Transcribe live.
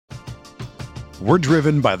We're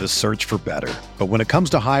driven by the search for better. But when it comes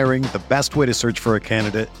to hiring, the best way to search for a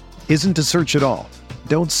candidate isn't to search at all.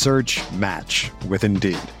 Don't search, match with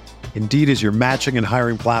Indeed. Indeed is your matching and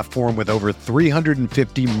hiring platform with over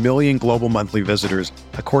 350 million global monthly visitors,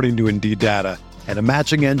 according to Indeed data, and a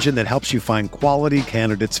matching engine that helps you find quality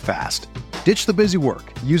candidates fast. Ditch the busy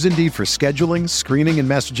work. Use Indeed for scheduling, screening, and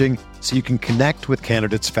messaging so you can connect with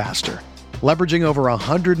candidates faster. Leveraging over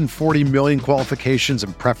 140 million qualifications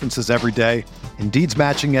and preferences every day, Indeed's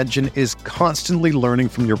matching engine is constantly learning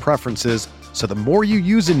from your preferences, so the more you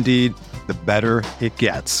use Indeed, the better it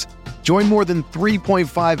gets. Join more than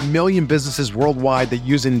 3.5 million businesses worldwide that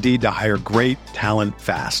use Indeed to hire great talent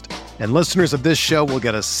fast. And listeners of this show will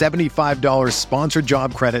get a $75 sponsored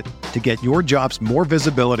job credit to get your jobs more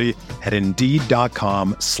visibility at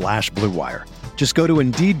Indeed.com/Blue Wire. Just go to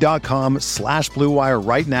Indeed.com/Blue Wire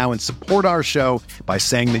right now and support our show by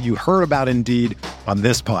saying that you heard about Indeed on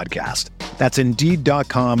this podcast. That's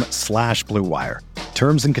Indeed.com/Blue Wire.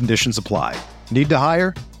 Terms and conditions apply. Need to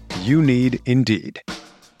hire? You need Indeed.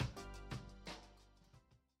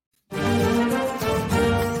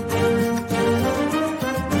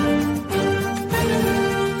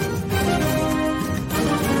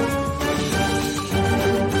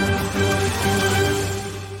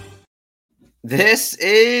 This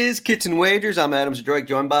is Kits and Wagers. I'm Adam Zdroik,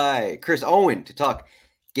 joined by Chris Owen to talk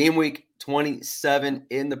Game Week 27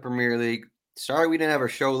 in the Premier League. Sorry we didn't have our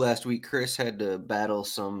show last week. Chris had to battle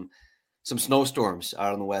some snowstorms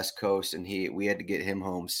out on the West Coast, and we had to get him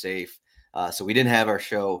home safe. So we didn't have our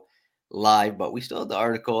show live, but we still had the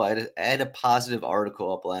article. I had a positive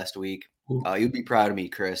article up last week. You'd be proud of me,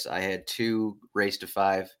 Chris. I had 2 race to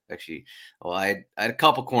 5. Actually, I had a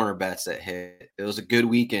couple corner bets that hit. It was a good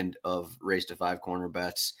weekend of race to 5 corner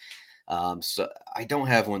bets. So I don't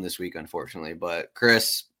have one this week, unfortunately. But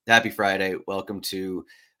Chris, happy Friday. Welcome to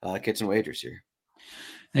Kits and Wagers here.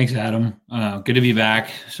 Thanks, Adam. Good to be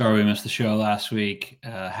back. Sorry we missed the show last week.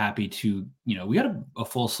 Happy to, we got a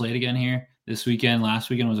full slate again here this weekend. Last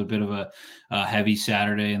weekend was a bit of a heavy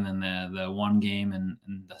Saturday, and then the one game and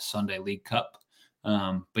the Sunday League Cup.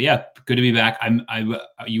 But yeah, good to be back.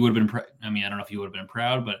 You would have been, I don't know if you would have been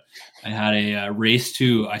proud, but I had a race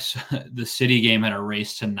to, the City game had a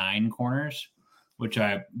race to 9 corners, which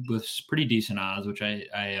I was pretty decent odds, which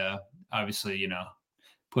I obviously,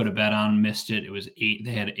 put a bet on, missed it. It was 8.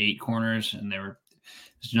 They had 8 corners, and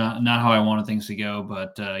it's not how I wanted things to go.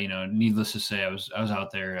 But needless to say, I was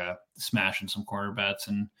out there smashing some corner bets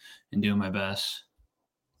and doing my best.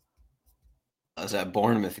 That was that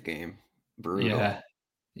Bournemouth game. Brutal.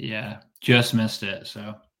 Yeah, just missed it.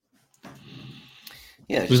 So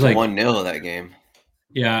yeah, it was like 1-0 that game.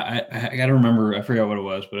 Yeah, I got to remember. I forgot what it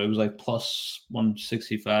was, but it was like plus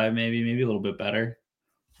 165, maybe a little bit better.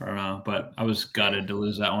 I don't know, but I was gutted to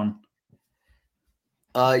lose that one.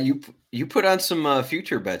 You put on some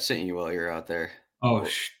future bets, didn't you, while you were out there? Oh,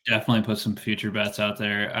 definitely put some future bets out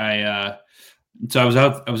there. So I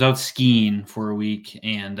was out skiing for a week,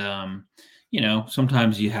 and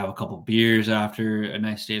sometimes you have a couple beers after a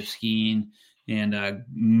nice day of skiing, and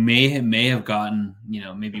may have gotten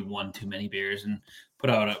maybe one too many beers, and put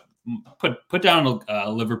down a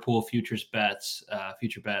Liverpool future bet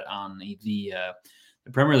on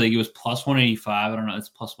the Premier League. It was plus 185. I don't know. It's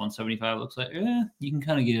plus 175. Looks like. Yeah, you can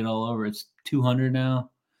kind of get it all over. It's 200 now,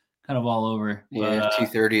 kind of all over. Yeah,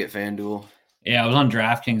 230 at FanDuel. Yeah, I was on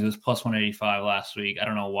DraftKings. It was plus 185 last week. I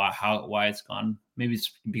don't know why it's gone. Maybe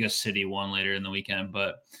it's because City won later in the weekend.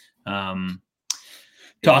 But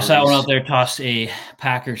toss that one out there. Tossed a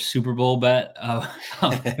Packers Super Bowl bet out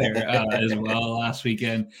there as well last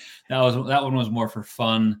weekend. That one was more for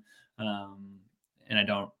fun, and I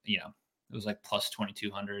don't It was like plus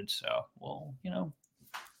 2,200. So,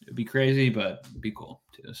 it'd be crazy, but it'd be cool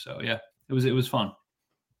too. So yeah, it was fun.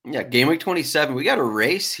 Yeah. Game week 27. We got a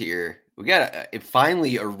race here. We got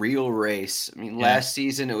finally a real race. Last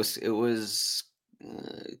season it was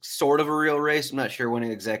sort of a real race. I'm not sure when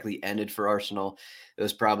it exactly ended for Arsenal. It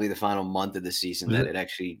was probably the final month of the season that it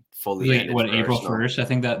actually fully ended. April 1st? I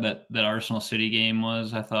think that Arsenal City game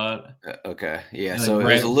was, I thought. Okay. Yeah. Like so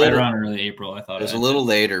right, it was a little around early April, I thought. It was a little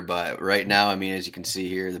later, but right now, as you can see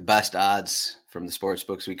here, the best odds from the sports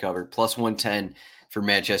books we covered, plus 110 for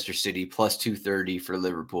Manchester City, plus 230 for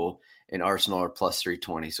Liverpool, and Arsenal are plus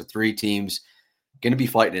 320. So 3 teams going to be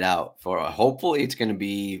fighting it out for. Hopefully it's going to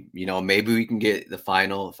be, maybe we can get the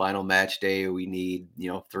final match day. We need,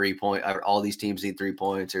 3 points. All these teams need 3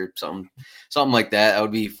 points or something like that. That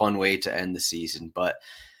would be a fun way to end the season. But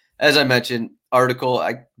as I mentioned,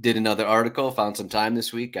 I did another article, found some time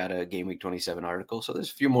this week, got a Game Week 27 article. So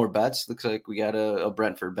there's a few more bets. Looks like we got a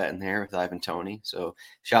Brentford bet in there with Ivan Toney. So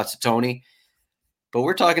shouts to Tony. But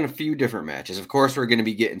we're talking a few different matches. Of course, we're going to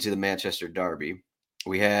be getting to the Manchester Derby.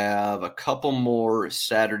 We have a couple more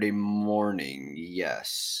Saturday morning.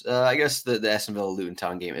 Yes. I guess the Aston Villa Luton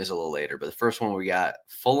Town game is a little later. But the first one we got,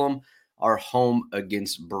 Fulham are home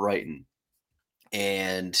against Brighton.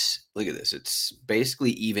 And look at this. It's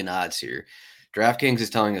basically even odds here. DraftKings is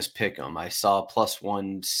telling us pick them. I saw plus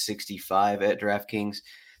 165 at DraftKings.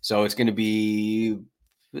 So it's going to be,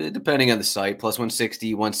 depending on the site, plus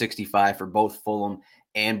 160, 165 for both Fulham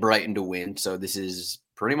and Brighton to win. So this is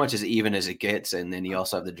pretty much as even as it gets. And then you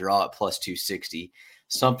also have the draw at plus 260,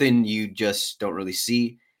 something you just don't really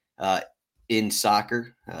see in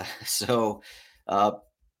soccer.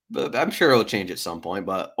 But I'm sure it'll change at some point.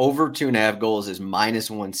 But over 2.5 goals is minus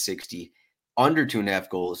 160. Under 2.5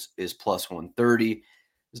 goals is plus 130.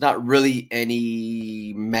 There's not really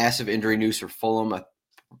any massive injury news for Fulham. I'm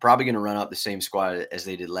probably going to run out the same squad as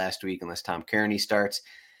they did last week unless Tom Kearney starts.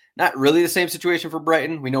 Not really the same situation for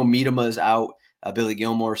Brighton. We know Miedema is out. Billy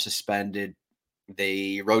Gilmore suspended.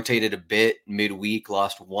 They rotated a bit midweek,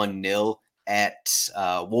 lost 1-0 at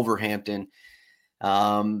Wolverhampton.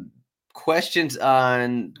 Questions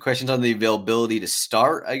on the availability to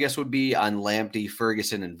start, I guess, would be on Lamptey,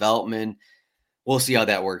 Ferguson, and Veltman. We'll see how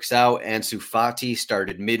that works out. Ansu Fati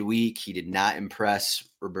started midweek. He did not impress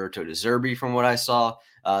Roberto De Zerbi from what I saw.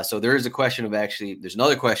 So there is a question of there's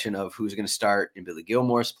another question of who's going to start in Billy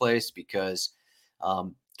Gilmore's place because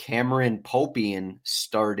Cameron Popian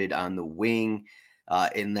started on the wing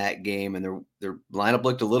in that game, and their lineup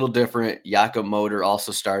looked a little different. Jakob Motor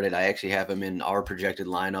also started. I actually have him in our projected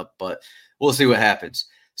lineup, but we'll see what happens.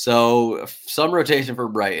 So some rotation for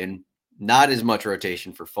Brighton, not as much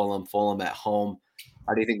rotation for Fulham. Fulham at home.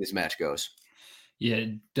 How do you think this match goes? Yeah,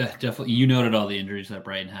 definitely. You noted all the injuries that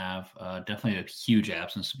Brighton have. Definitely a huge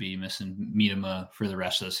absence to be missing Miedema for the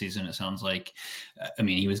rest of the season. It sounds like, I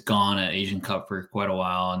mean, he was gone at Asian Cup for quite a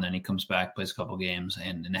while, and then he comes back, plays a couple games,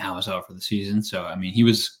 and now is out for the season. So, I mean, he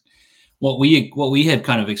was what we had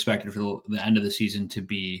kind of expected for the end of the season to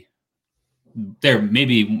be there,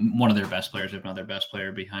 maybe one of their best players, if not their best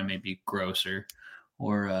player, behind maybe Gross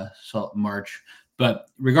or March. But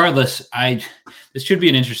regardless, this should be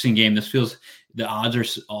an interesting game. This feels the odds are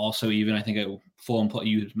also even. I think Fulham,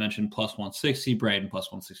 you mentioned plus 160, Brighton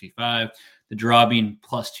plus 165, the draw being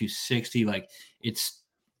plus 260. Like it's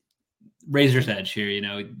razor's edge here. You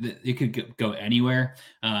know, it could go anywhere.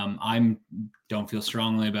 I don't feel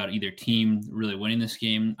strongly about either team really winning this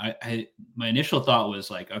game. My initial thought was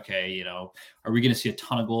like, okay, you know, are we going to see a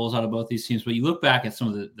ton of goals out of both these teams? But you look back at some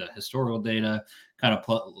of the historical data, kind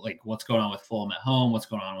of like what's going on with Fulham at home, what's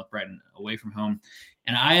going on with Brighton away from home.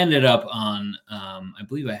 And I ended up on, I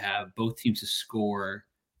believe I have both teams to score.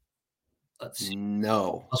 Let's see.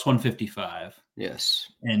 No. Plus 155.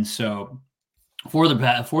 Yes. And so for the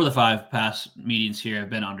 5 past meetings here, have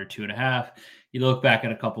been under 2.5. You look back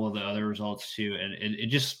at a couple of the other results too, and it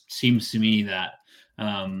just seems to me that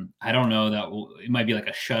I don't know that it might be like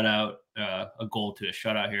a shutout, a goal to a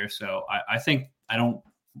shutout here. So I think I don't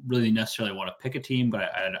really necessarily want to pick a team, but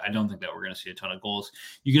I don't think that we're going to see a ton of goals.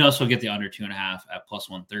 You can also get the under 2.5 at plus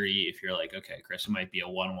 130 if you're like, okay, Chris, it might be a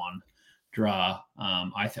 1-1 draw.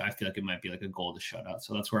 I feel like it might be like a goal to shutout.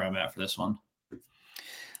 So that's where I'm at for this one.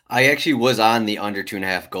 I actually was on the under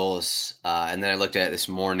 2.5 goals, and then I looked at it this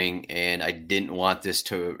morning, and I didn't want this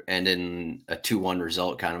to end in a 2-1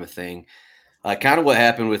 result kind of a thing. Kind of what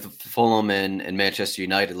happened with Fulham and Manchester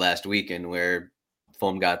United last weekend, where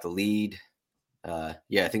Fulham got the lead. I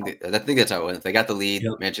think that's how it went. They got the lead.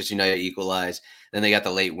 Yep. Manchester United equalized. Then they got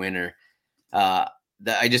the late winner. I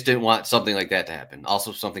just didn't want something like that to happen.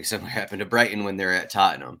 Also, something similar happened to Brighton when they're at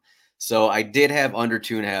Tottenham. So I did have under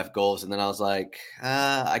 2.5 goals, and then I was like,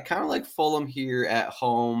 I kind of like Fulham here at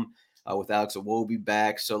home with Alex Iwobi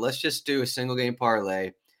back. So let's just do a single game parlay.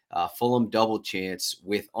 Fulham double chance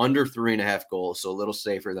with under 3.5 goals, so a little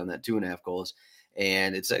safer than that 2.5 goals.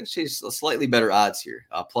 And it's actually slightly better odds here,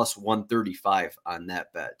 plus 135 on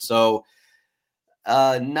that bet. So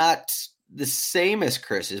not the same as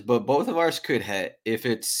Chris's, but both of ours could hit if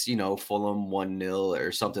it's, Fulham 1-0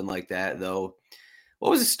 or something like that, though. What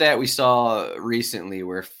was the stat we saw recently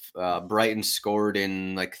where Brighton scored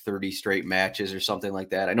in like 30 straight matches or something like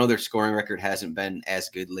that? I know their scoring record hasn't been as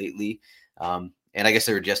good lately. And I guess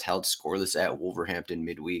they were just held scoreless at Wolverhampton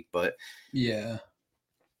midweek, but yeah.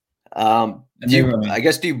 Do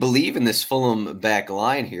you believe in this Fulham back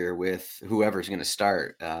line here with whoever's going to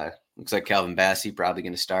start? Looks like Calvin Bassey probably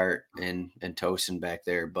going to start and Tosin back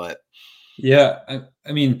there, but yeah,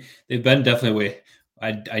 I mean, they've been definitely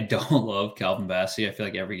I don't love Calvin Bassey. I feel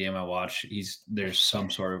like every game I watch, there's some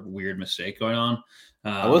sort of weird mistake going on.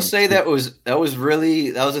 I will say that was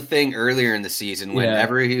a thing earlier in the season.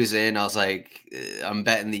 Whenever he was in, I was like, I'm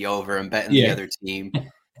betting the over. I'm betting the other team.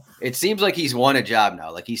 It seems like he's won a job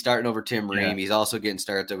now. Like he's starting over Tim Ream. He's also getting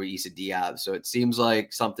starts over Issa Diop. So it seems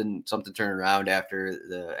like something turned around after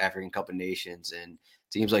the African Cup of Nations, and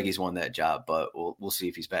it seems like he's won that job. But we'll see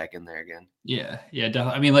if he's back in there again. Yeah,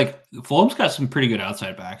 definitely. I mean, like Fulham's got some pretty good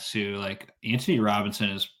outside backs too. Like Anthony Robinson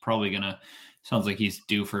is probably gonna. Sounds like he's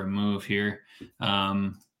due for a move here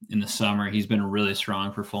in the summer. He's been really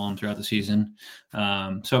strong for Fulham throughout the season.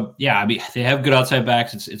 So yeah, I mean they have good outside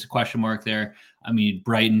backs. It's a question mark there. I mean,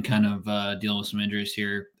 Brighton kind of dealing with some injuries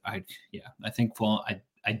here. I think Fulham.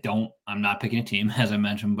 I'm not picking a team as I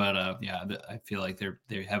mentioned, but I feel like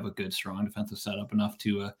they have a good, strong defensive setup enough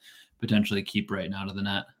to potentially keep Brighton out of the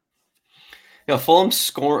net. Brighton's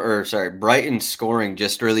scoring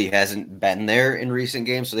just really hasn't been there in recent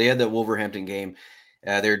games. So they had that Wolverhampton game.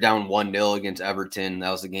 They were down 1-0 against Everton.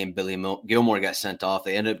 That was the game Billy Gilmore got sent off.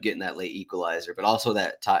 They ended up getting that late equalizer, but also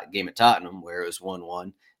that game at Tottenham where it was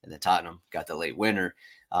 1-1 and then Tottenham got the late winner.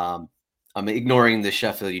 I'm ignoring the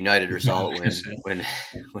Sheffield United result when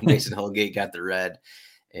Mason Holgate got the red,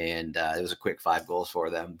 and it was a quick 5 goals for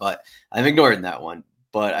them. But I'm ignoring that one.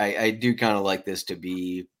 But I do kind of like this to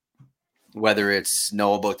be, whether it's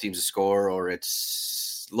no both teams to score or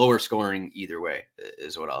it's lower scoring, either way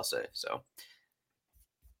is what I'll say. So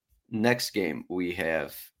next game we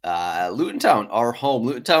have Luton Town, our home.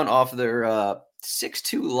 Luton Town off their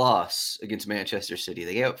 6-2 loss against Manchester City.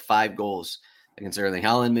 They gave up 5 goals against Erling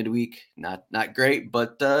Haaland midweek. Not great,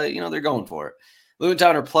 but they're going for it. Luton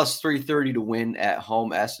Town are plus 330 to win at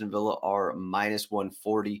home. Aston Villa are minus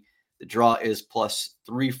 140. The draw is plus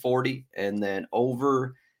 340, and then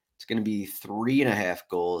over. It's going to be 3.5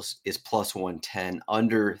 goals is plus 110.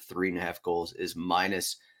 Under 3.5 goals is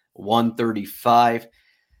minus 135.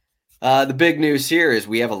 The big news here is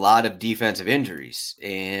we have a lot of defensive injuries.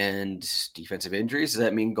 And defensive injuries, does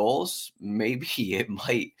that mean goals? Maybe it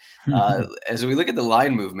might. As we look at the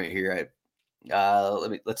line movement here,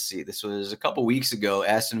 let's see. This was a couple weeks ago.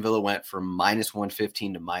 Aston Villa went from minus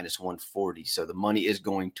 115 to minus 140. So the money is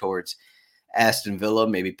going towards Aston Villa,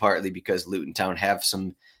 maybe partly because Luton Town have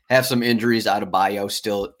some injuries.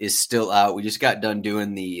 Adebayo is still out. We just got done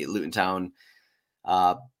doing the Luton Town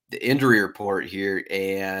the injury report here,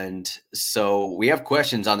 and so we have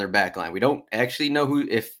questions on their back line. We don't actually know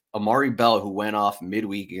if Amari Bell, who went off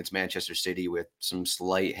midweek against Manchester City with some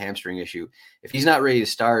slight hamstring issue, if he's not ready to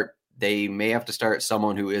start, they may have to start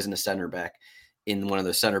someone who isn't a center back in one of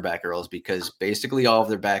the center back roles, because basically all of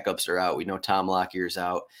their backups are out. We know Tom Lockyer's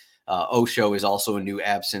out. Osho is also a new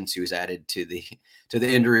absence who was added to the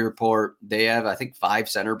injury report. They have, I think, 5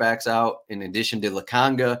 center backs out in addition to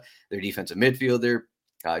Lakanga, their defensive midfielder.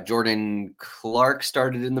 Jordan Clark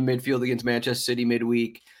started in the midfield against Manchester City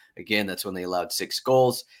midweek. Again, that's when they allowed 6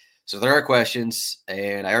 goals. So there are questions,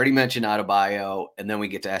 and I already mentioned Adebayo, and then we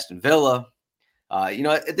get to Aston Villa.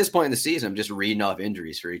 At this point in the season, I'm just reading off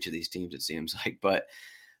injuries for each of these teams, it seems like. But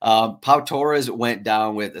Pau Torres went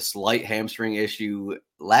down with a slight hamstring issue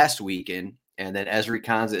last weekend, and then Ezri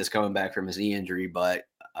Konsa is coming back from his knee injury, but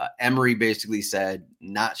Emery basically said,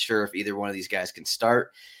 not sure if either one of these guys can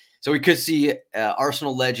start. So we could see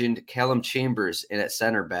Arsenal legend Callum Chambers in at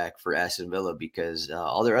center back for Aston Villa because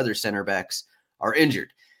all their other center backs are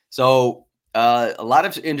injured. So a lot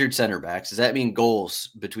of injured center backs. Does that mean goals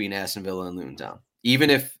between Aston Villa and Luton Town?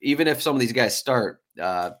 Even if some of these guys start,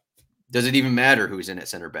 does it even matter who's in at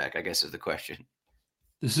center back? I guess is the question.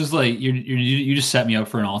 This is like you just set me up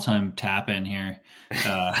for an all-time tap in here.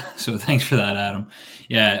 So thanks for that, Adam.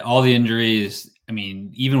 Yeah, all the injuries. I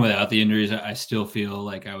mean, even without the injuries, I still feel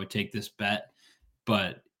like I would take this bet.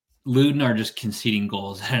 But Luton are just conceding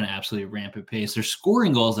goals at an absolutely rampant pace. They're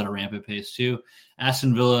scoring goals at a rampant pace too.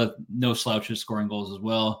 Aston Villa, no slouches, scoring goals as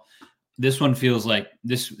well. This one feels like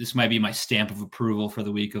this might be my stamp of approval for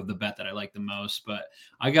the week of the bet that I like the most. But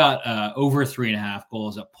I got over 3.5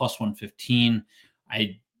 goals at plus 115.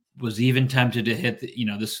 I was even tempted to hit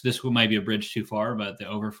this might be a bridge too far, but the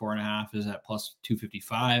over 4.5 is at plus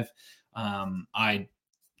 255.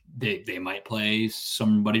 They might play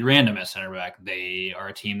somebody random at center back. They are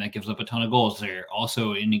a team that gives up a ton of goals. They're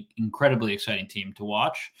also an incredibly exciting team to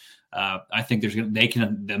watch. I think they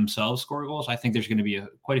can themselves score goals. I think there's going to be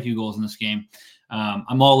quite a few goals in this game.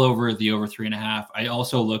 I'm all over the over 3.5. I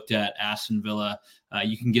also looked at Aston Villa.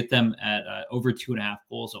 You can get them at over 2.5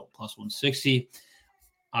 goals at plus 160.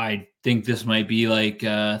 I think this might be like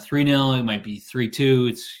 3-0. It might be 3-2.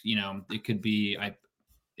 It's, it could be,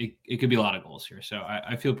 it could be a lot of goals here. So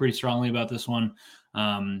I feel pretty strongly about this one.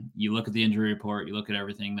 You look at the injury report, you look at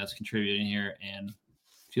everything that's contributing here, and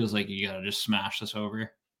feels like you got to just smash this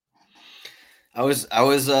over. I was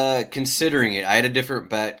considering it. I had a different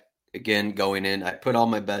bet again going in. I put all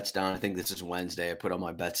my bets down. I think this is Wednesday. I put all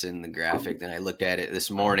my bets in the graphic. Then I looked at it this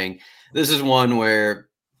morning. This is one where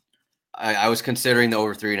I was considering the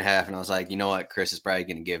over 3.5, and I was like, you know what, Chris is probably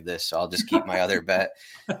going to give this, so I'll just keep my other bet.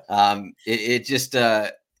 It's just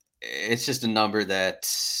a number that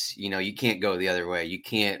you can't go the other way. You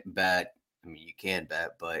can't bet. I mean, you can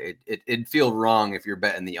bet, but it'd feel wrong if you're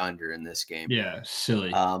betting the under in this game. Yeah,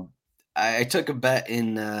 silly. I took a bet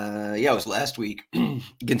in it was last week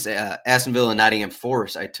against Aston Villa and Nottingham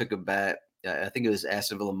Forest. I took a bet. I think it was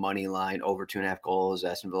Aston Villa money line over 2.5 goals.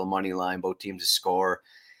 Aston Villa money line, both teams to score.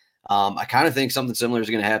 I kind of think something similar is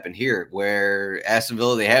going to happen here, where Aston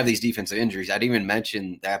Villa, they have these defensive injuries. I didn't even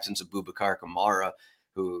mention the absence of Boubacar Kamara,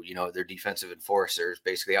 who, their defensive enforcer is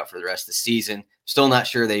basically out for the rest of the season. Still not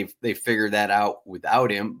sure they've figured that out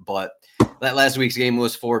without him, but that last week's game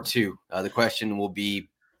was 4-2. The question will be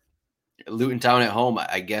Luton Town at home,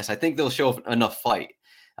 I guess. I think they'll show enough fight,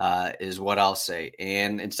 is what I'll say.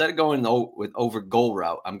 And instead of going with over goal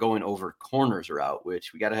route, I'm going over corners route,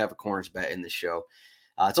 which we got to have a corners bet in the show.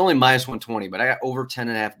 It's only minus 120, but I got over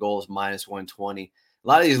 10.5 goals, minus 120. A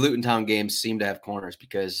lot of these Luton Town games seem to have corners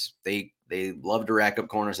because they love to rack up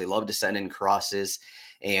corners. They love to send in crosses,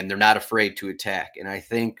 and they're not afraid to attack. And I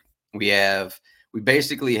think we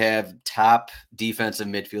basically have top defensive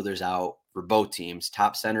midfielders out for both teams,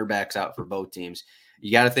 top center backs out for both teams.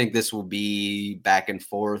 You got to think this will be back and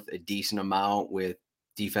forth a decent amount with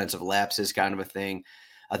defensive lapses kind of a thing.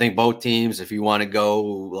 I think both teams, if you want to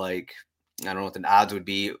go I don't know what the odds would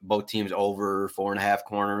be, both teams over 4.5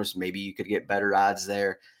 corners. Maybe you could get better odds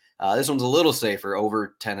there. This one's a little safer.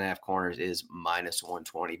 Over 10.5 corners is minus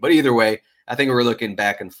 120. But either way, I think we're looking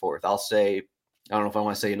back and forth. I'll say, I don't know if I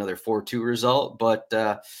want to say another 4-2 result, but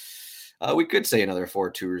we could say another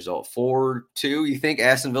 4-2 result. 4-2. You think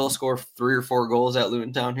Aston Villa score 3 or 4 goals at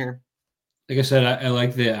Luton Town here? Like I said, I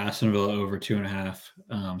like the Aston Villa over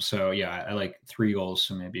 2.5. So yeah, I like 3 goals,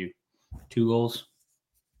 so maybe 2 goals.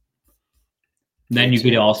 Then you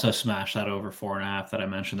could also smash that over 4.5 that I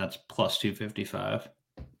mentioned. That's plus 255.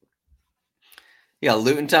 Yeah,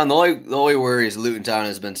 Luton Town. The only worry is Luton Town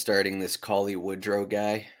has been starting this Cauley Woodrow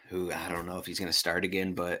guy, who I don't know if he's going to start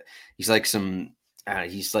again, but he's like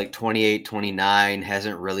he's like 28, 29,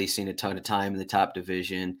 hasn't really seen a ton of time in the top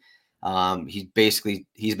division.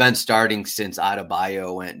 He's been starting since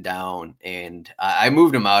Adebayo went down, and I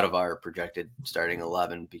moved him out of our projected starting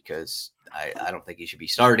 11 because I don't think he should be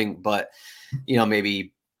starting, but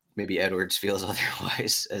maybe Edwards feels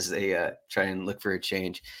otherwise as they try and look for a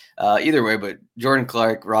change. Either way, but Jordan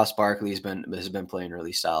Clark, Ross Barkley has been playing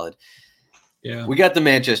really solid. Yeah, we got the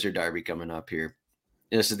Manchester Derby coming up here.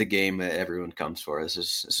 This is the game that everyone comes for. This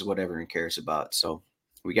is what everyone cares about. So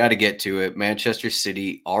we got to get to it. Manchester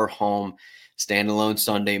City, our home standalone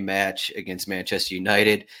Sunday match against Manchester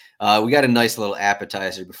United. We got a nice little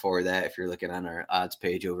appetizer before that. If you're looking on our odds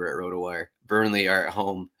page over at RotoWire, Burnley are at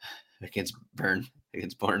home against Bournemouth.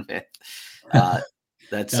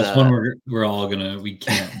 That's one we're all we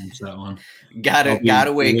can't miss that one.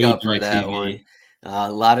 Gotta wake up for that one.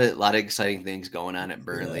 A lot of exciting things going on at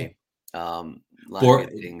Burnley. Yeah. A lot of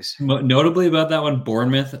good things. Notably about that one,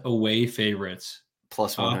 Bournemouth away favorites.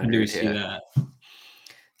 Plus 100. How often do we see that?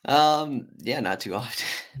 Yeah, not too often.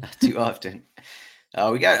 Not too often.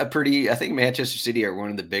 We got I think Manchester City are one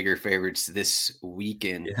of the bigger favorites this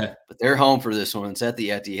weekend, but they're home for this one. It's at the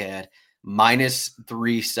Etihad. Minus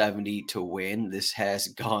 370 to win. This has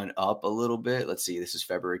gone up a little bit. Let's see. This is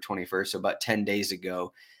February 21st. So about 10 days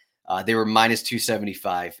ago, they were minus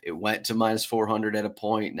 275. It went to minus 400 at a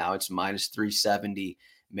point. Now it's minus 370.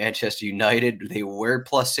 Manchester United, they were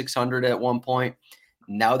plus 600 at one point.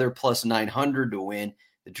 Now they're plus 900 to win.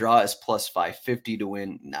 The draw is plus 550 to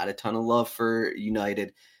win. Not a ton of love for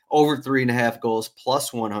United. Over 3.5 goals,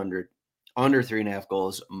 plus 100. Under 3.5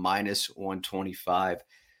 goals, minus 125.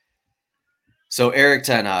 So Erik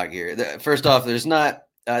ten Hag here. First off, there's not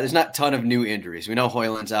a ton of new injuries. We know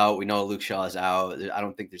Højlund's out. We know Luke Shaw is out. I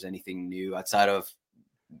don't think there's anything new outside of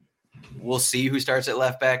we'll see who starts at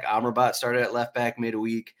left back. Amrabat started at left back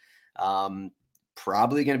midweek.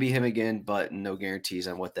 Probably going to be him again, but no guarantees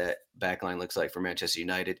on what that back line looks like for Manchester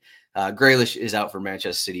United. Grealish is out for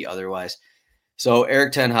Manchester City otherwise. So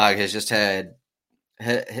Erik ten Hag has just had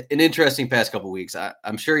an interesting past couple of weeks.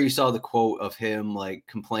 I'm sure you saw the quote of him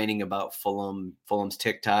complaining about Fulham's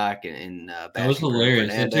TikTok and that was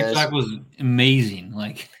hilarious. The TikTok was amazing.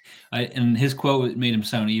 And his quote made him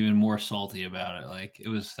sound even more salty about it.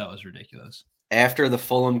 That was ridiculous. after the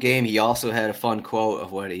Fulham game, he also had a fun quote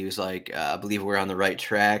of what he was like, I believe we're on the right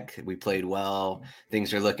track. We played well.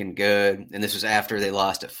 Things are looking good. And this was after they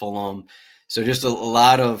lost at Fulham. So just a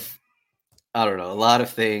lot of, I don't know, a lot of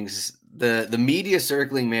things. The media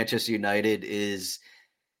circling Manchester United is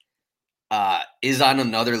on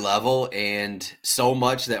another level, and so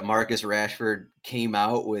much that Marcus Rashford came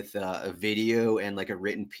out with a video and like a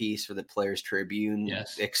written piece for the Players Tribune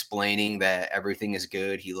explaining that everything is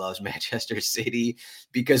good. He loves Manchester City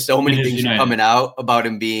because so many things are coming out about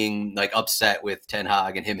him being like upset with Ten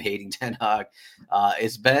Hag and him hating Ten Hag.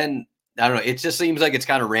 It's been, I don't know, it just seems like it's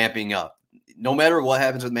kind of ramping up. No matter what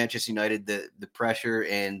happens with Manchester United, the pressure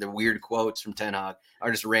and the weird quotes from Ten Hag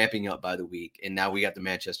are just ramping up by the week. And now we got the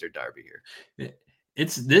Manchester derby here.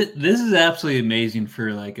 This is absolutely amazing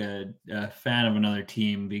for like a fan of another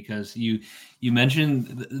team, because you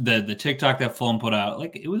mentioned the TikTok that Fulham put out.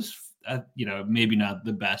 Like, it was maybe not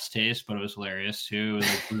the best taste, but it was hilarious too. It was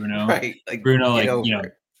like Bruno, right? Like Bruno,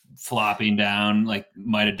 like flopping down, like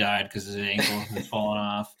might have died because his ankle had fallen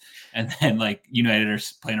off. And then like United are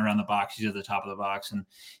playing around the box. He's at the top of the box, and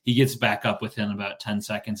he gets back up within about 10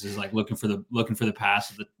 seconds. Is like looking for the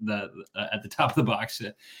pass at the top of the box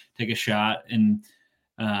to take a shot. And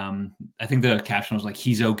I think the caption was like,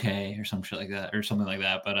 "He's okay" or some shit like that, or something like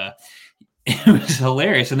that. But it was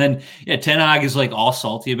hilarious. And then Ten Hag is like all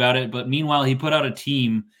salty about it. But meanwhile, he put out a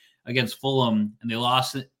team against Fulham, and they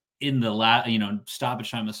lost it in the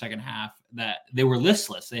stoppage time in the second half. That they were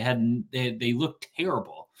listless. They looked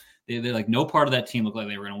terrible. They like, no part of that team looked like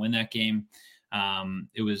they were going to win that game.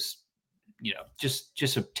 It was,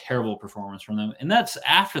 just a terrible performance from them. And that's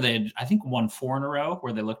after they had, I think, won 4 in a row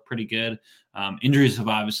where they looked pretty good. Injuries have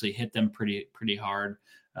obviously hit them pretty hard.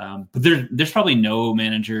 But there's probably no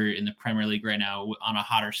manager in the Premier League right now on a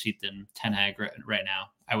hotter seat than Ten Hag right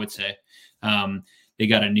now, I would say. They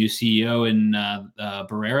got a new CEO in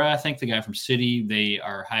Barrera, I think, the guy from City. They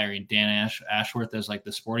are hiring Dan Ashworth as like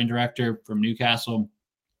the sporting director from Newcastle.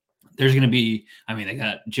 There's going to be, they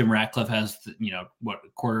got Jim Ratcliffe has, a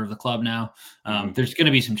quarter of the club now. There's going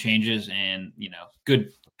to be some changes, and,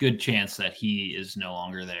 good chance that he is no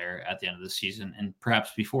longer there at the end of the season, and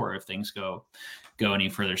perhaps before if things go any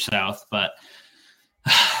further south. But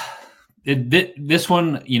this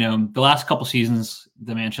one, the last couple seasons,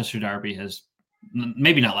 the Manchester derby has,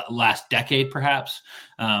 maybe not last decade, perhaps,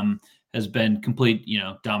 has been complete,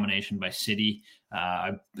 domination by City.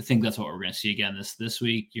 I think that's what we're going to see again this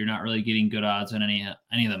week. You're not really getting good odds on any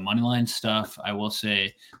of the money line stuff. I will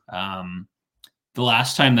say, the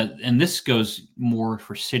last time that, and this goes more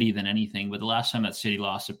for City than anything, but the last time that City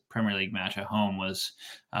lost a Premier League match at home was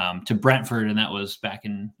to Brentford, and that was back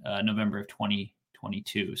in November of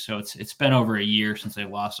 2022. So it's been over a year since they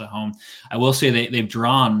lost at home. I will say they've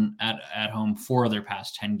drawn at home 4 of their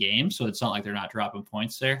past 10 games, so it's not like they're not dropping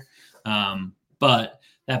points there. But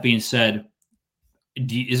that being said,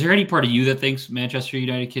 is there any part of you that thinks Manchester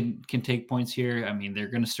United can take points here? They're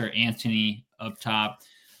going to start Anthony up top.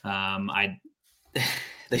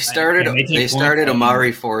 They started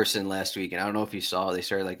Amari Forson last week, and I don't know if you saw, they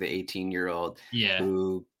started like the 18-year-old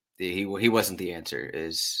who he wasn't the answer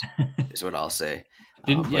is what I'll say.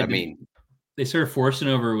 They started forcing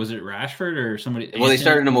over, was it Rashford or somebody? Well, Anthony? They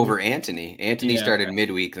started him over Anthony. Anthony started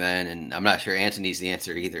midweek then, and I'm not sure Anthony's the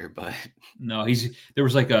answer either. But no, there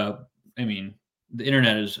was like the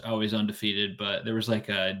internet is always undefeated, but there was like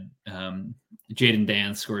a Jadon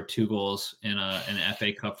Dan scored 2 goals in an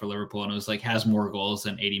FA Cup for Liverpool, and it was like has more goals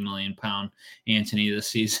than 80 million pound Anthony this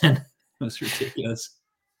season. It was ridiculous.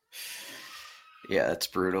 Yeah, that's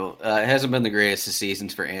brutal. It hasn't been the greatest of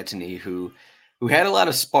seasons for Anthony, who had a lot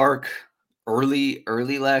of spark early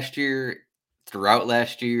last year, throughout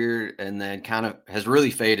last year, and then kind of has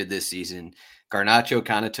really faded this season. Garnacho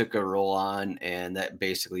kind of took a roll on, and that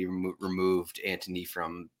basically removed Anthony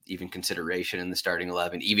from even consideration in the starting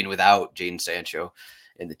 11, even without Jadon Sancho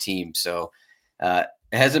in the team. So it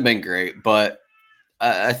hasn't been great, but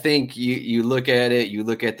I think you look at it, you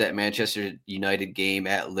look at that Manchester United game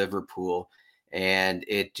at Liverpool, and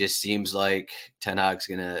it just seems like Ten Hag's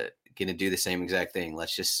gonna do the same exact thing.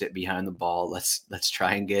 Let's just sit behind the ball. Let's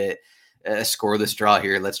try and get a scoreless draw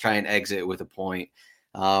here. Let's try and exit with a point.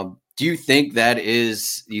 Do you think that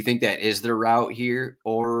is the route here,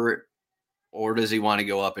 or does he want to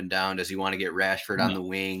go up and down? Does he want to get Rashford on the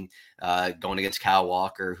wing, going against Kyle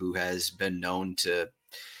Walker, who has been known to?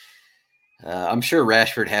 I'm sure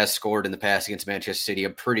Rashford has scored in the past against Manchester City.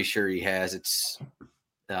 I'm pretty sure he has.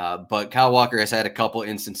 But Kyle Walker has had a couple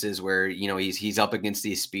instances where he's up against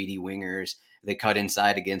these speedy wingers. They cut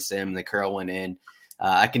inside against him. They curl one in.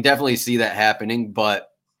 I can definitely see that happening, but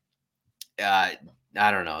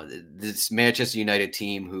I don't know, this Manchester United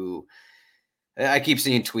team who I keep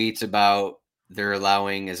seeing tweets about they're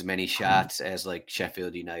allowing as many shots as like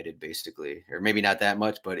Sheffield United, basically, or maybe not that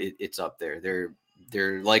much, but it's up there.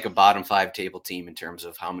 They're like a bottom 5 table team in terms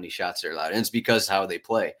of how many shots they're allowed, and it's because how they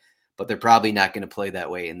play. But they're probably not going to play that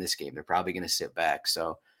way in this game. They're probably going to sit back.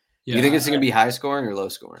 So, do you think it's going to be high scoring or low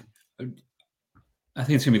scoring? I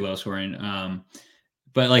think it's going to be low scoring.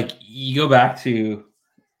 But like you go back to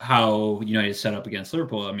how United set up against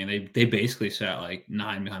Liverpool. I mean, they basically sat like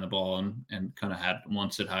 9 behind the ball and kind of had one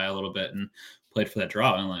sit high a little bit and played for that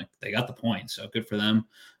draw. And like they got the point. So good for them.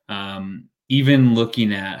 Even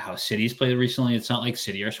looking at how City's played recently, it's not like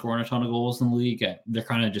City are scoring a ton of goals in the league. They're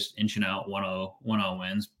kind of just inching out 1-0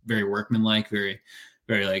 wins. Very workmanlike, very,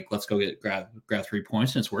 very like, let's go grab 3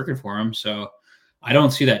 points, and it's working for them. So I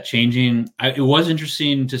don't see that changing. It was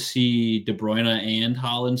interesting to see De Bruyne and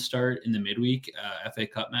Haaland start in the midweek FA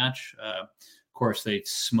Cup match. Of course, they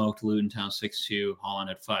smoked Luton Town 6-2. Haaland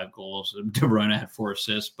had 5 goals. De Bruyne had 4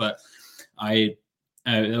 assists. But I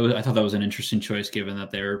thought that was an interesting choice, given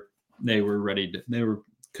that they were ready to,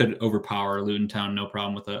 could overpower Luton Town, no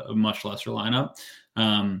problem, with a much lesser lineup.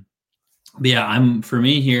 But yeah, for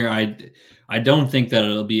me here, I don't think that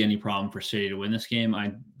it'll be any problem for City to win this game.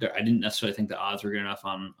 I didn't necessarily think the odds were good enough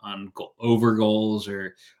on over goals,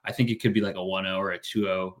 or I think it could be like a 1-0 or a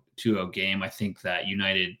 2-0 game. I think that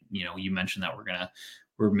United, you mentioned that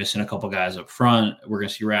we're missing a couple guys up front. We're going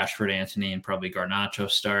to see Rashford, Antony, and probably Garnacho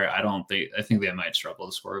start. I think they might struggle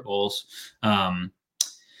to score goals.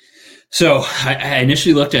 So I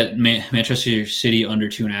initially looked at Manchester City under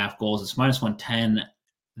 2.5 goals. It's -110.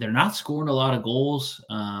 They're not scoring a lot of goals,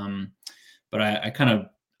 but I'm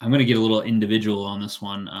going to get a little individual on this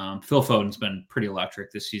one. Phil Foden's been pretty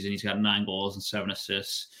electric this season. He's got 9 goals and 7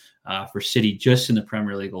 assists for City just in the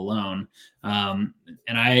Premier League alone. And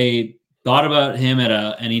I thought about him at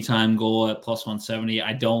a anytime goal at +170.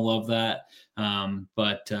 I don't love that.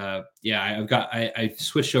 But I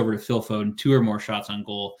switched over to Phil Foden, 2 or more shots on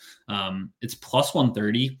goal. It's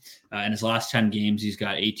 +130. In his last 10 games, he's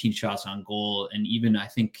got 18 shots on goal. And even I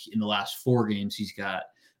think in the last 4 games, he's got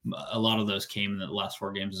a lot of those came in the last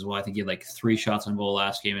 4 games as well. I think he had like 3 shots on goal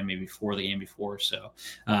last game and maybe 4 the game before. So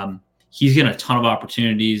he's getting a ton of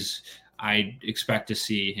opportunities. I expect to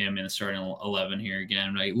see him in the starting 11 here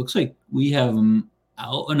again. It looks like we have him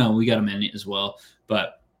out. Oh, no, we got him in as well.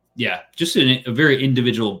 But yeah, just a very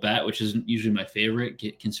individual bet, which isn't usually my favorite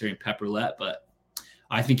considering Pep Roulette, but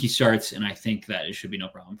I think he starts, and I think that it should be no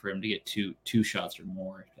problem for him to get two shots or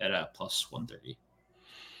more at a +130.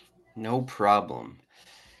 No problem.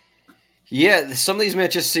 Yeah, some of these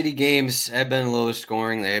Manchester City games have been low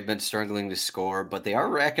scoring. They have been struggling to score, but they are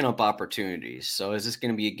racking up opportunities. So is this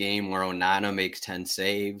going to be a game where Onana makes 10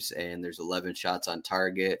 saves and there's 11 shots on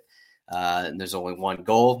target and there's only 1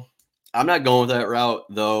 goal? I'm not going with that route,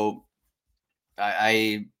 though.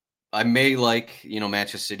 I may like,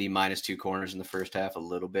 Manchester City -2 corners in the first half a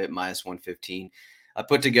little bit, -115. I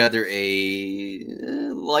put together a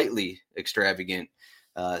lightly extravagant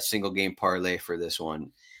single game parlay for this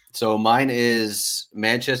one. So mine is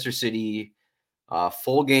Manchester City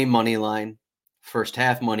full game money line, first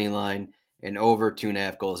half money line, and over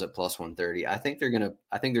 2.5 goals at +130. I think they're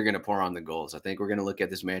gonna pour on the goals. I think we're gonna look at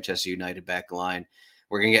this Manchester United back line.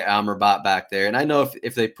 We're gonna get Amrabat back there, and I know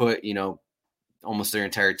if they put almost their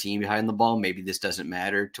entire team behind the ball, maybe this doesn't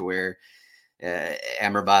matter to where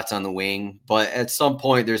Amrabat's on the wing. But at some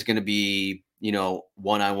point, there's going to be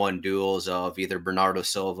one-on-one duels of either Bernardo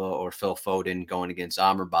Silva or Phil Foden going against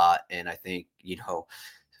Amrabat, and I think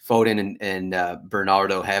Foden and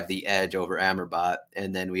Bernardo have the edge over Amrabat,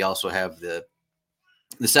 and then we also have the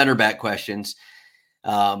center back questions.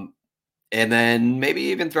 And then maybe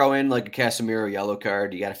even throw in like a Casemiro yellow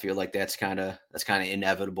card. You got to feel like that's kind of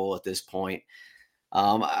inevitable at this point.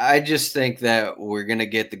 I just think that we're gonna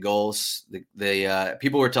get the goals. The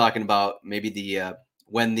people were talking about maybe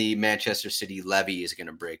when the Manchester City levy is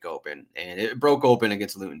gonna break open, and it broke open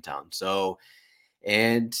against Luton Town. So,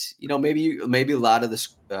 and maybe a lot of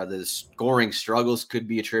the scoring struggles could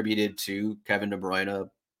be attributed to Kevin De Bruyne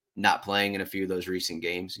not playing in a few of those recent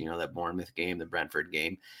games. That Bournemouth game, the Brentford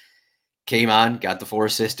game. Came on, got the 4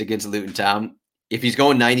 assists against Luton Town. If he's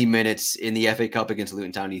going 90 minutes in the FA Cup against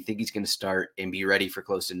Luton Town, do you think he's going to start and be ready for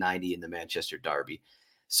close to 90 in the Manchester Derby?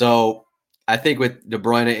 So I think with De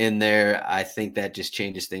Bruyne in there, I think that just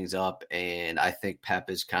changes things up, and I think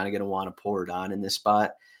Pep is kind of going to want to pour it on in this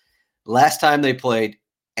spot. Last time they played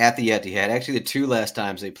at the Etihad, actually the 2 last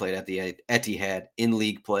times they played at the Etihad in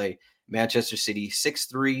league play, Manchester City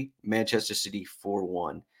 6-3, Manchester City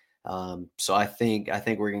 4-1. So I think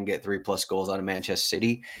we're going to get 3+ goals out of Manchester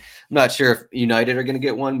City. I'm not sure if United are going to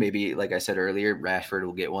get one. Maybe, like I said earlier, Rashford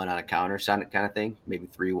will get one on a counter kind of thing. Maybe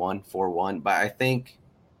 3-1, 4-1. But I think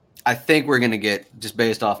we're going to get, just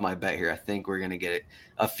based off my bet here, I think we're going to get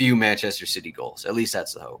a few Manchester City goals. At least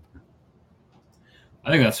that's the hope.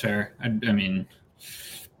 I think that's fair. I mean,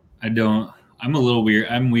 I'm a little weird.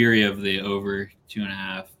 I'm weary of the over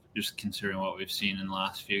 2.5, just considering what we've seen in the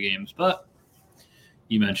last few games. But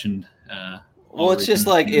you mentioned. Well, it's just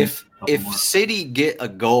like if City get a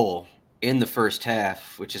goal in the first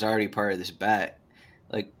half, which is already part of this bet,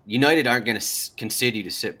 like United aren't going to continue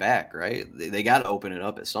to sit back, right? They got to open it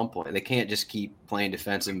up at some point. They can't just keep playing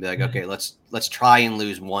defensive and be like, okay, let's try and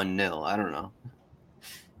lose 1-0. I don't know.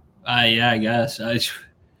 Yeah, I guess I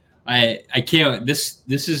can't. This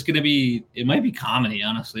is going to be. It might be comedy.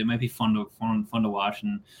 Honestly, it might be fun to watch,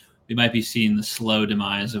 and we might be seeing the slow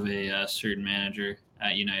demise of a certain manager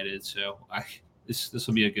at United. So this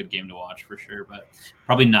will be a good game to watch for sure, but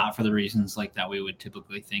probably not for the reasons like that we would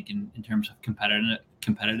typically think in terms of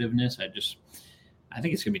competitiveness. I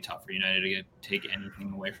think it's gonna be tough for United to take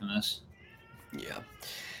anything away from this.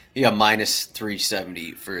 Yeah, minus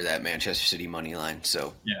 370 for that Manchester City money line.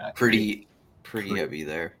 So yeah, pretty heavy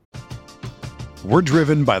there. We're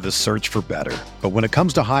driven by the search for better, but when it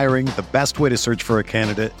comes to hiring, the best way to search for a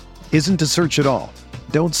candidate isn't to search at all.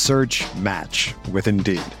 Don't search, match with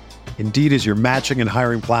Indeed. Indeed is your matching and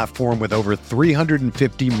hiring platform with over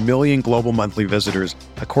 350 million global monthly visitors,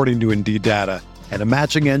 according to Indeed data, and a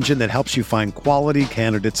matching engine that helps you find quality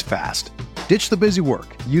candidates fast. Ditch the busy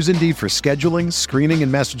work. Use Indeed for scheduling, screening,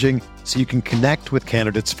 and messaging so you can connect with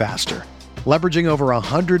candidates faster. Leveraging over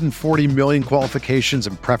 140 million qualifications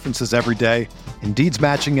and preferences every day, Indeed's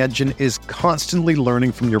matching engine is constantly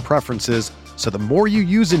learning from your preferences, so the more you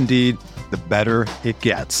use Indeed, the better it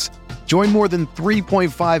gets. Join more than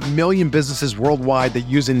 3.5 million businesses worldwide that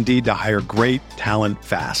use Indeed to hire great talent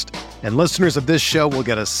fast. And listeners of this show will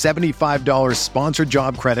get a $75 sponsored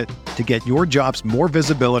job credit to get your jobs more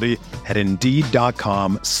visibility at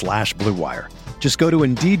Indeed.com/Blue Wire. Just go to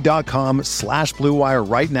Indeed.com/Blue Wire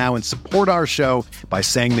right now and support our show by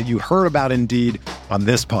saying that you heard about Indeed on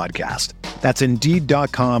this podcast. That's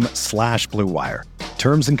Indeed.com/Blue Wire.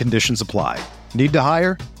 Terms and conditions apply. Need to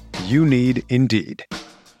hire? You need Indeed.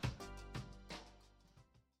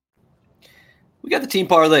 We got the team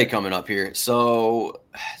parlay coming up here. So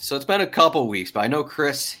it's been a couple weeks, but I know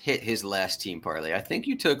Chris hit his last team parlay. I think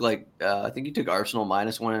you took Arsenal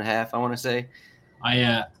minus 1.5, I want to say.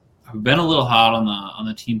 I've been a little hot on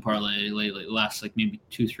the team parlay lately, last like maybe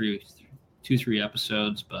two, three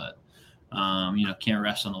episodes, but can't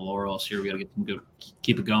rest on the laurels here. We got to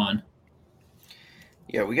keep it going.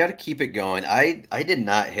 Yeah, we got to keep it going. I did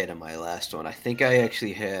not hit on my last one. I think I had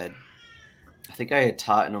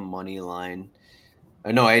Tottenham money line.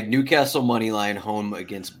 No, I had Newcastle money line home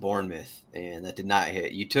against Bournemouth, and that did not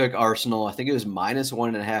hit. You took Arsenal. I think it was minus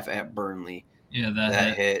 1.5 at Burnley. Yeah,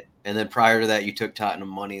 that hit. And then prior to that, you took Tottenham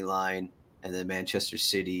money line, and then Manchester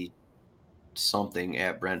City something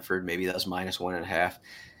at Brentford. Maybe that was minus 1.5.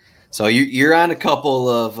 So you're on a couple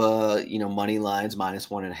of money lines minus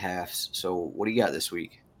 1.5. So what do you got this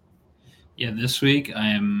week? Yeah, this week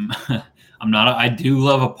I do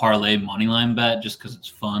love a parlay money line bet just because it's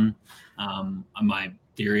fun. My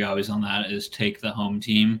theory always on that is take the home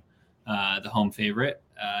team, the home favorite.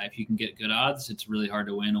 If you can get good odds, it's really hard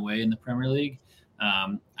to win away in the Premier League.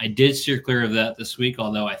 I did steer clear of that this week,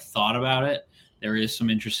 although I thought about it. There is some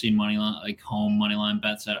interesting money line, like home money line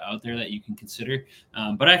bets out there that you can consider.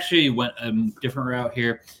 But actually went a different route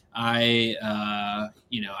here. I'd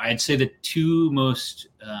say the two most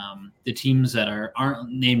the teams that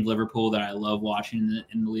aren't named Liverpool that I love watching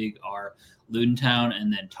in the league are Luton Town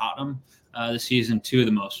and then Tottenham this season. Two of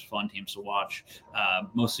the most fun teams to watch,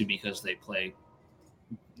 mostly because they play.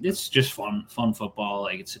 It's just fun football.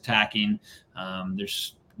 Like it's attacking.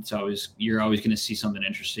 You're always going to see something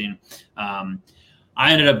interesting.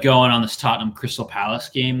 I ended up going on this Tottenham Crystal Palace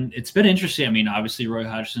game. It's been interesting. I mean, obviously Roy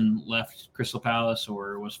Hodgson left Crystal Palace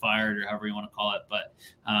or was fired or however you want to call it. But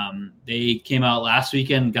they came out last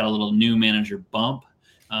weekend, got a little new manager bump.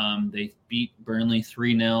 They beat Burnley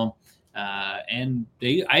 3-0. And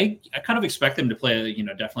I kind of expect them to play,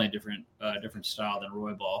 definitely a different style than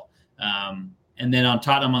Roy Ball. And then on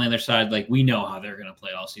Tottenham on the other side, like we know how they're going to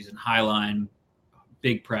play all season. High line,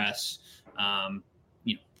 big press,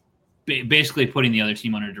 basically putting the other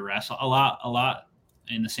team under duress a lot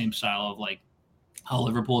in the same style of like how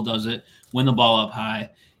Liverpool does it. Win the ball up high,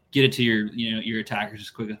 get it to your attackers as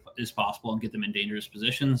quick as possible and get them in dangerous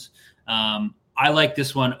positions. I like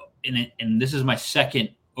this one, and this is my second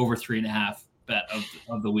over 3.5 bet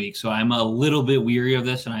of the week. So I'm a little bit weary of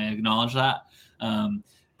this, and I acknowledge that.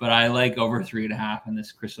 But I like over 3.5 in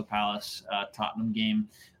this Crystal Palace Tottenham game.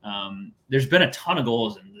 There's been a ton of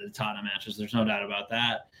goals in the Tottenham matches. There's no doubt about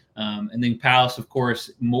that. And then Palace, of course,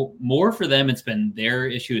 more for them, it's been their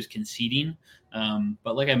issue is conceding.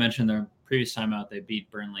 But like I mentioned, the previous time out, they beat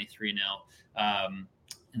Burnley 3-0.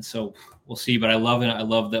 And so we'll see. But I love it. I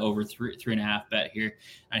love the over 3.5 bet here.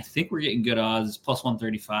 I think we're getting good odds. It's plus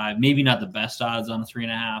 135. Maybe not the best odds on a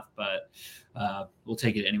 3.5, but we'll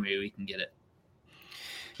take it any way we can get it.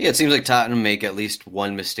 Yeah, it seems like Tottenham make at least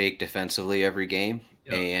one mistake defensively every game.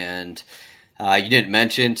 Yep. And you didn't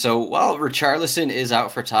mention, so while Richarlison is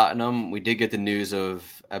out for Tottenham, we did get the news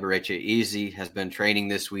of Eberechi Eze has been training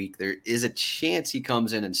this week. There is a chance he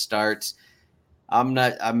comes in and starts. I'm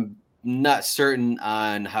not certain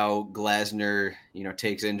on how Glasner,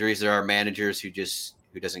 takes injuries. There are managers who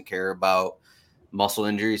doesn't care about muscle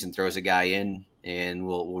injuries and throws a guy in and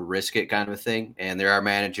will risk it kind of a thing. And there are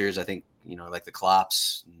managers, I think, like the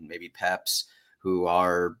Klopps, maybe Peps, who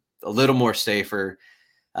are a little more safer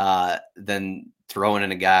than throwing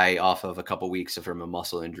in a guy off of a couple weeks from a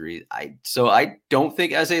muscle injury. So I don't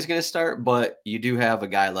think Eze is going to start, but you do have a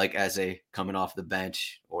guy like Eze coming off the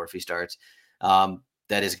bench, or if he starts,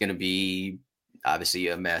 that is going to be obviously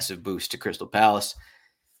a massive boost to Crystal Palace.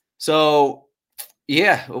 So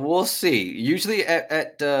yeah, we'll see. Usually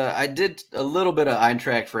I did a little bit of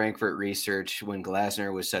Eintracht Frankfurt research when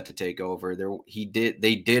Glasner was set to take over.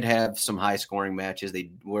 They did have some high scoring matches.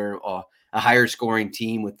 They were a higher scoring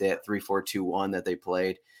team with that 3-4-2-1 that they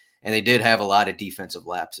played, and they did have a lot of defensive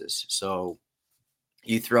lapses. So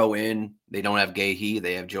you throw in, they don't have Gahey,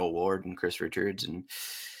 they have Joel Ward and Chris Richards, and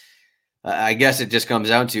I guess it just comes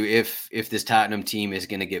down to if this Tottenham team is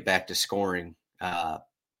going to get back to scoring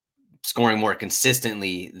more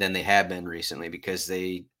consistently than they have been recently, because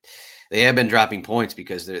they have been dropping points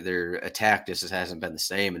because their attack just hasn't been the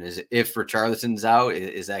same. And if Richarlison's out,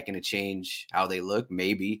 is that going to change how they look?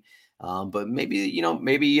 Maybe. But maybe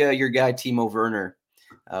your guy Timo Werner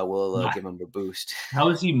will give him a boost. How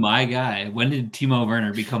is he my guy? When did Timo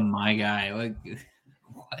Werner become my guy? Like,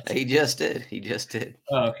 what? He just did.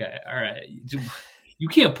 Oh, okay, all right. You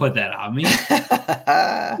can't put that on me.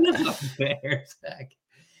 That's not fair, Zach.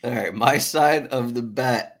 All right, my side of the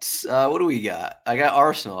bets. What do we got? I got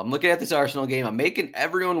Arsenal. I'm looking at this Arsenal game. I'm making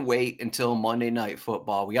everyone wait until Monday Night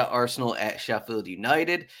Football. We got Arsenal at Sheffield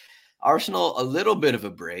United. Arsenal, a little bit of a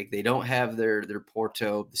break. They don't have their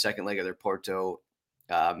Porto, the second leg of their Porto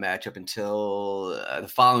matchup until the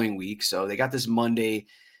following week. So they got this Monday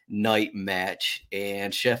night match,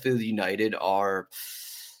 and Sheffield United.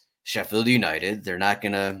 They're not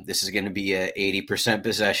going to – this is going to be a 80%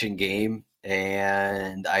 possession game,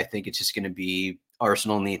 and I think it's just going to be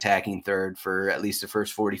Arsenal in the attacking third for at least the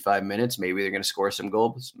first 45 minutes. Maybe they're going to score some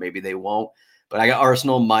goals. Maybe they won't. But I got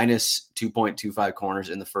Arsenal minus 2.25 corners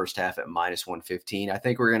in the first half at minus 115. I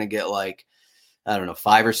think we're going to get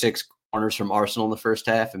 5 or 6 corners from Arsenal in the first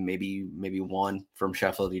half, and maybe one from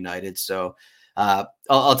Sheffield United. So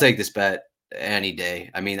I'll take this bet any day.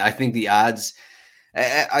 I mean, I think the odds –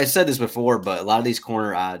 I said this before, but a lot of these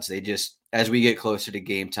corner odds, they just, as we get closer to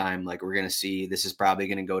game time, like we're going to see, this is probably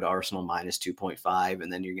going to go to Arsenal minus 2.5,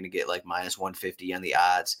 and then you're going to get minus 150 on the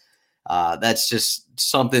odds. That's just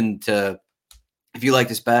something to, if you like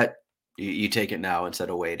this bet, you take it now instead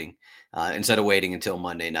of waiting until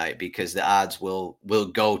Monday night, because the odds will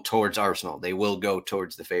go towards Arsenal. They will go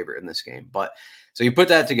towards the favorite in this game. But so you put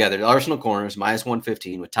that together, the Arsenal corners minus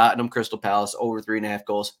 115 with Tottenham, Crystal Palace over 3.5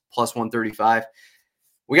 goals plus 135.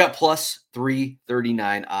 We got plus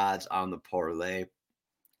 339 odds on the parlay.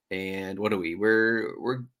 And what are we?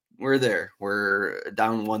 We're there. We're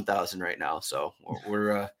down 1,000 right now. So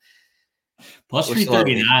we're plus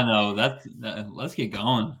 339 though. Let's get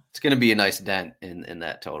going. It's going to be a nice dent in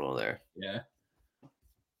that total there. Yeah.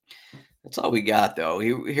 That's all we got though.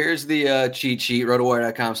 Here's the cheat sheet,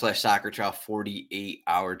 rotowire.com/soccertrial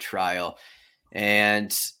 48-hour trial.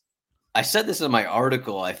 And I said this in my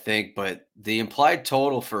article, I think, but the implied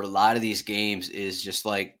total for a lot of these games is just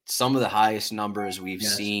some of the highest numbers we've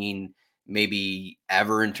seen maybe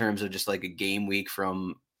ever in terms of just a game week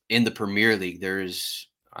from in the Premier League.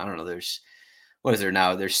 What is there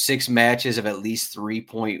now? There's 6 matches of at least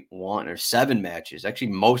 3.1 or 7 matches.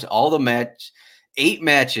 Actually, 8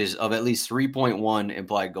 matches of at least 3.1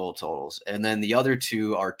 implied goal totals. And then the other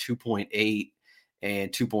 2 are 2.8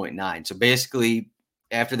 and 2.9. So basically,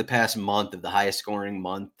 after the past month of the highest scoring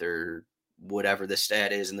month or whatever the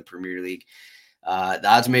stat is in the Premier League, the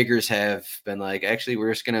odds makers have been actually,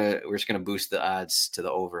 we're just gonna boost the odds to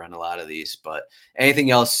the over on a lot of these. But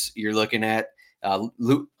anything else you're looking at,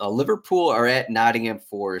 Liverpool are at Nottingham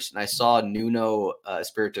Forest, and I saw Nuno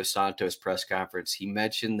Espirito Santo's press conference. He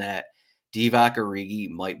mentioned that Divock Origi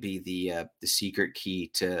might be the secret key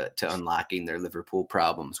to unlocking their Liverpool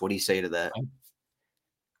problems. What do you say to that?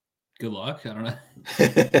 Good luck. I don't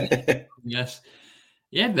know. Yes.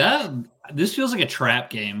 Yeah, this feels like a trap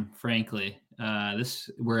game, frankly. I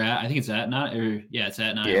think it's at it's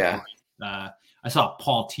at Nottingham Forest. I saw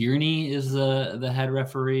Paul Tierney is the head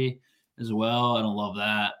referee as well. I don't love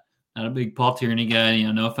that. Not a big Paul Tierney guy,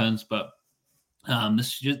 no offense, but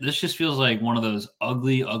this just feels like one of those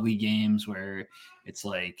ugly games where it's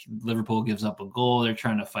like Liverpool gives up a goal, they're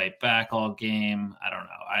trying to fight back all game. I don't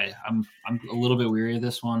know. I'm a little bit weary of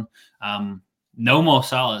this one. No Mo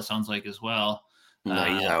Salah, it sounds like, as well. No,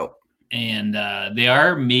 he's out. And they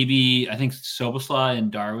are I think Soboslai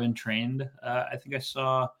and Darwin trained. I think I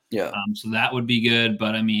saw. Yeah. So that would be good.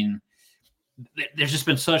 But I mean, there's just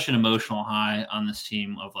been such an emotional high on this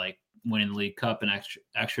team of like winning the League Cup in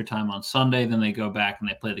extra time on Sunday. Then they go back and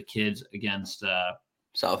they play the kids against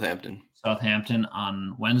Southampton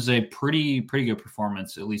on Wednesday. Pretty good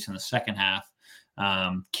performance, at least in the second half.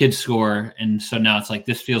 Kids score, and so now it's like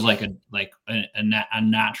this feels like a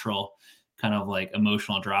natural kind of like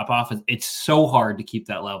emotional drop off. It's so hard to keep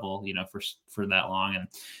that level, for that long,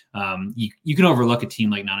 and you can overlook a team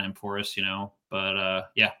like Nottingham Forest, But I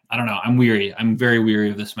don't know. I'm weary. I'm very weary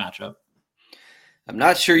of this matchup. I'm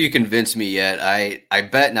not sure you convinced me yet. I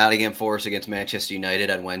bet Nottingham Forest against Manchester United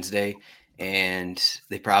on Wednesday, and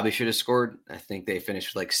they probably should have scored. I think they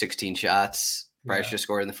finished with like 16 shots. Probably should have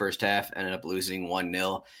scored in the first half. Ended up losing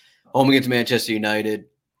 1-0 home against Manchester United.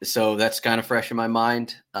 So that's kind of fresh in my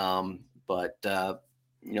mind. But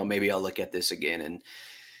maybe I'll look at this again, and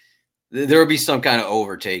there will be some kind of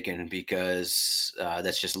overtaken because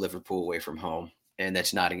that's just Liverpool away from home, and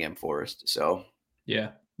that's Nottingham Forest. So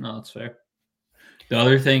yeah, no, that's fair. The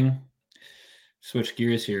other thing, switch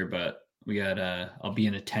gears here, but we got I'll be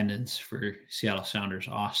in attendance for Seattle Sounders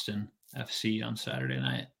Austin FC on Saturday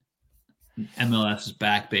night. MLS is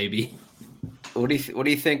back, baby. What do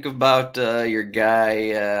you think about your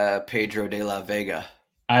guy Pedro de la Vega?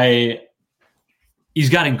 He's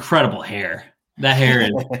got incredible hair. That hair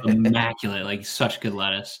is immaculate, like such good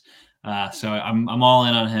lettuce. So I'm all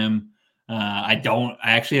in on him. I don't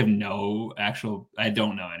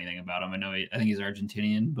know anything about him. I think he's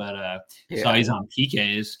Argentinian, but saw he's on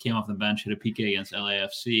PKs, came off the bench, hit a PK against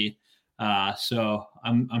LAFC. So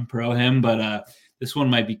I'm pro him, but this one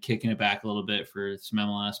might be kicking it back a little bit for some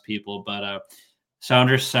MLS people. But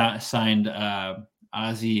Sounders signed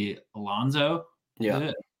Ozzy Alonso.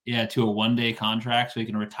 To a one-day contract so he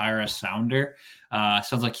can retire as Sounder.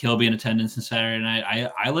 Sounds like he'll be in attendance on Saturday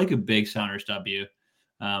night. I like a big Sounders W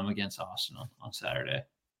against Austin on Saturday.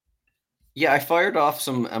 Yeah, I fired off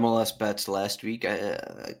some MLS bets last week.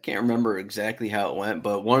 I can't remember exactly how it went,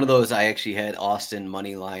 but one of those I actually had Austin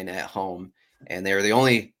money line at home, and they were the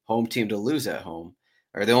only home team to lose at home,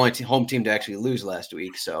 or the only home team to actually lose last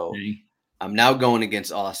week. So I'm now going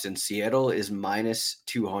against Austin. Seattle is minus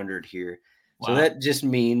 200 here. Wow. So that just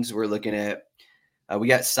means we're looking at we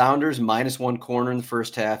got Sounders minus one corner in the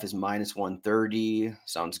first half is minus 130.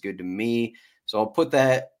 Sounds good to me. So I'll put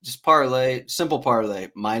that just simple parlay,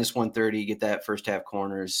 minus 130, get that first half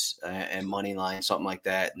corners and money line, something like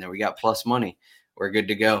that. And then we got plus money. We're good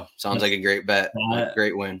to go. Sounds like a great bet.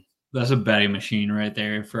 Great win. That's a betting machine right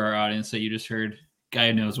there for our audience that you just heard.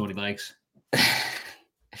 Guy knows what he likes.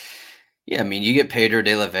 Yeah, I mean, you get Pedro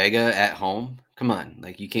de la Vega at home. Come on.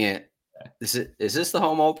 Like, you can't. Is this the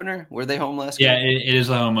home opener? Were they home last week? Yeah, it is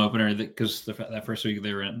the home opener because that first week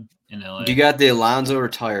they were in LA. You got the Alonso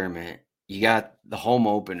retirement. You got the home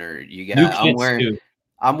opener. You got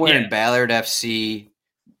I'm wearing Ballard FC,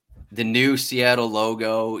 the new Seattle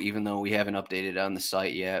logo, even though we haven't updated it on the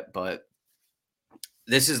site yet. But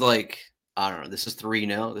this is like, I don't know. This is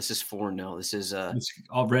 3-0. This is 4-0. This is it's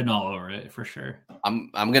all written all over it for sure. I'm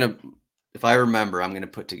gonna, if I remember, I'm gonna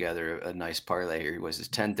put together a nice parlay here. It was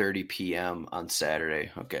 10:30 p.m. on Saturday.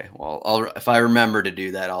 Okay, well, if I remember to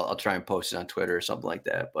do that, I'll try and post it on Twitter or something like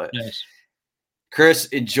that. But nice. Chris,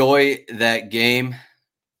 enjoy that game,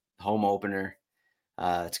 home opener.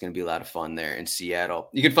 It's going to be a lot of fun there in Seattle.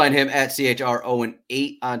 You can find him at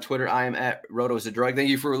CHR08 on Twitter. I am at RotoIsADrug. Thank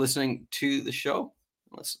you for listening to the show.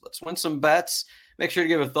 Let's win some bets. Make sure to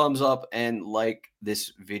give a thumbs up and like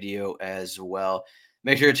this video as well.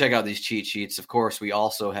 Make sure to check out these cheat sheets. Of course, we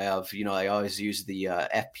also have, I always use the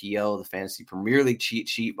FPL, the Fantasy Premier League cheat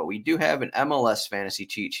sheet, but we do have an MLS fantasy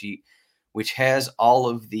cheat sheet, which has all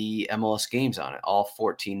of the MLS games on it, all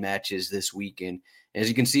 14 matches this weekend. As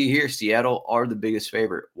you can see here, Seattle are the biggest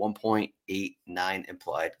favorite, 1.89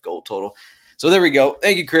 implied goal total. So there we go.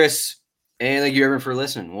 Thank you, Chris. And thank you, everyone, for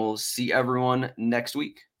listening. We'll see everyone next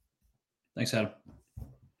week. Thanks, Adam.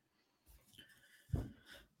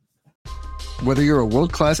 Whether you're a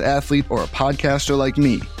world-class athlete or a podcaster like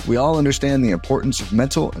me, we all understand the importance of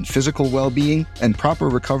mental and physical well-being and proper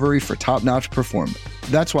recovery for top-notch performance.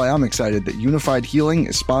 That's why I'm excited that Unified Healing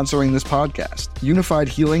is sponsoring this podcast. Unified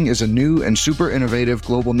Healing is a new and super innovative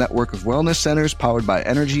global network of wellness centers powered by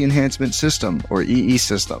Energy Enhancement System, or EE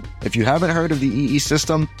System. If you haven't heard of the EE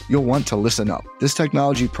System, you'll want to listen up. This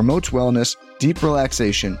technology promotes wellness, deep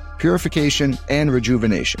relaxation, purification, and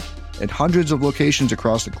rejuvenation. At hundreds of locations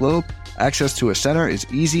across the globe, access to a center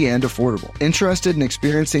is easy and affordable. Interested in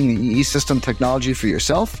experiencing the EE System technology for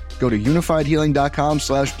yourself? Go to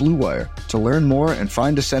unifiedhealing.com/bluewire to learn more and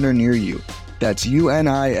find a center near you. That's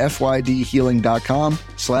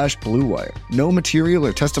unifydhealing.com/bluewire. No material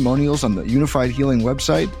or testimonials on the Unified Healing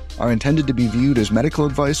website are intended to be viewed as medical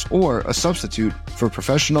advice or a substitute for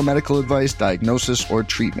professional medical advice, diagnosis, or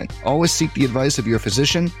treatment. Always seek the advice of your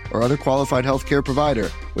physician or other qualified healthcare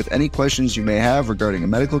provider with any questions you may have regarding a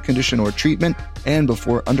medical condition or treatment and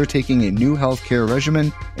before undertaking a new healthcare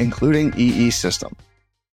regimen, including EE System.